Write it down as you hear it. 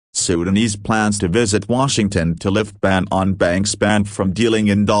Sudanese plans to visit Washington to lift ban on banks banned from dealing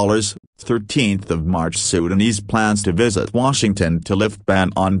in dollars. 13th of March. Sudanese plans to visit Washington to lift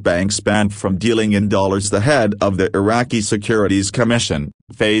ban on banks banned from dealing in dollars. The head of the Iraqi Securities Commission,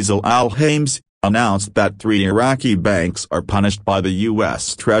 Faisal al-Hames, announced that 3 Iraqi banks are punished by the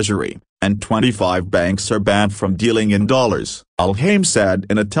U.S. Treasury, and 25 banks are banned from dealing in dollars. Al-Hames said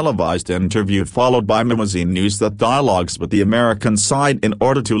in a televised interview followed by Magazine News that dialogues with the American side in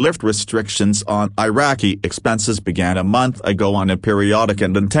order to lift restrictions on Iraqi expenses began a month ago on a periodic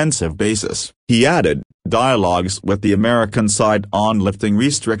and intensive basis. He added, dialogues with the American side on lifting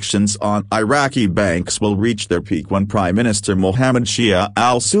restrictions on Iraqi banks will reach their peak when Prime Minister Mohammed Shia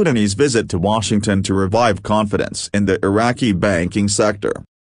al-Sudani's visit to Washington to revive confidence in the Iraqi banking sector.